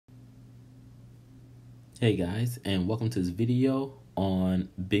Hey guys, and welcome to this video on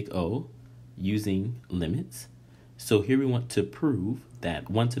Big O using limits. So here we want to prove that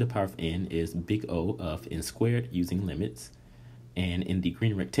 1 to the power of n is big O of n squared using limits. And in the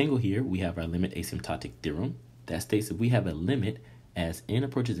green rectangle here, we have our limit asymptotic theorem that states if we have a limit as n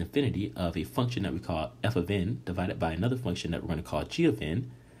approaches infinity of a function that we call f of n divided by another function that we're going to call g of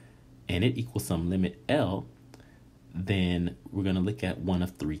n, and it equals some limit L, then we're going to look at one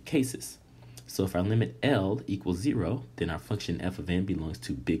of three cases. So if our limit L equals 0, then our function f of n belongs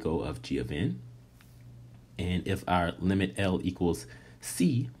to big O of g of n. And if our limit L equals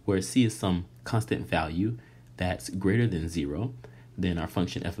c, where c is some constant value that's greater than 0, then our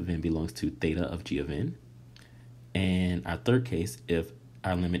function f of n belongs to theta of g of n. And our third case, if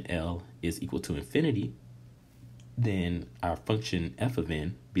our limit L is equal to infinity, then our function f of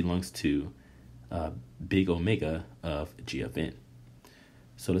n belongs to big omega of g of n.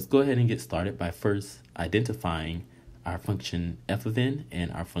 So let's go ahead and get started by first identifying our function f of n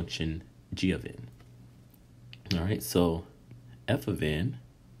and our function g of n. All right, so f of n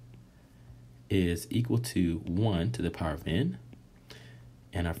is equal to 1 to the power of n,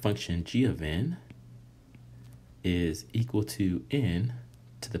 and our function g of n is equal to n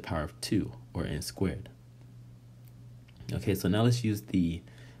to the power of 2, or n squared. Okay, so now let's use the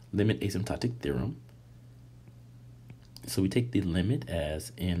limit asymptotic theorem. So we take the limit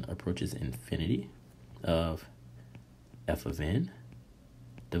as n approaches infinity of f of n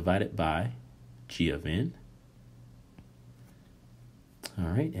divided by g of n. All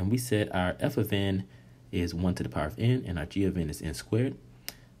right, and we said our f of n is 1 to the power of n and our g of n is n squared.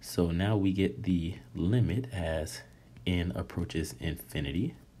 So now we get the limit as n approaches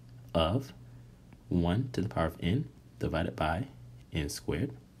infinity of 1 to the power of n divided by n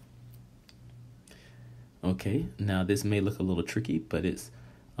squared. Okay, now this may look a little tricky, but it's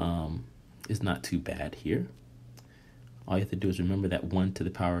not too bad here. All you have to do is remember that 1 to the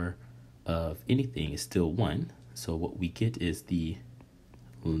power of anything is still 1. So what we get is the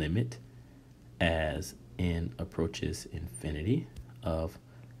limit as n approaches infinity of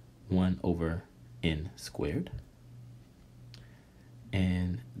 1 over n squared.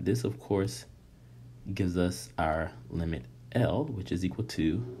 And this, of course, gives us our limit L, which is equal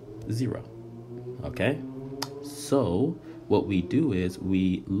to 0. Okay, so what we do is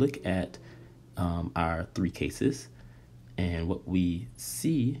we look at our three cases, and what we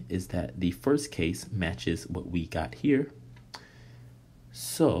see is that the first case matches what we got here.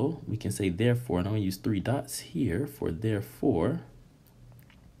 So we can say therefore, and I'm going to use 3 dots here for therefore,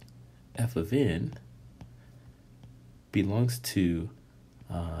 f of n belongs to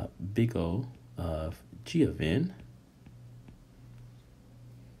big O of g of n,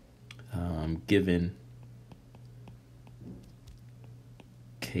 given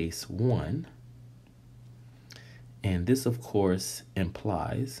case 1. And this, of course,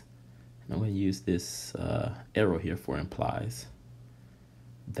 implies, and I'm going to use this arrow here for implies,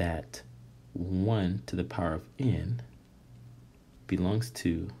 that 1 to the power of n belongs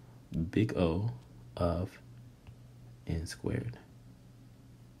to big O of n squared.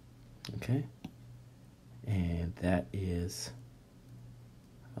 Okay? And that is,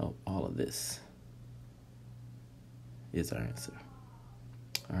 all of this is our answer.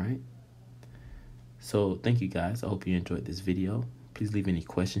 All right. So thank you guys. I hope you enjoyed this video. Please leave any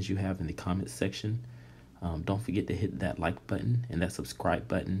questions you have in the comments section. Don't forget to hit that like button and that subscribe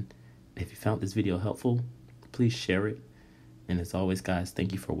button. If you found this video helpful, please share it. And as always, guys,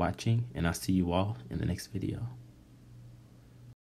 thank you for watching, and I'll see you all in the next video.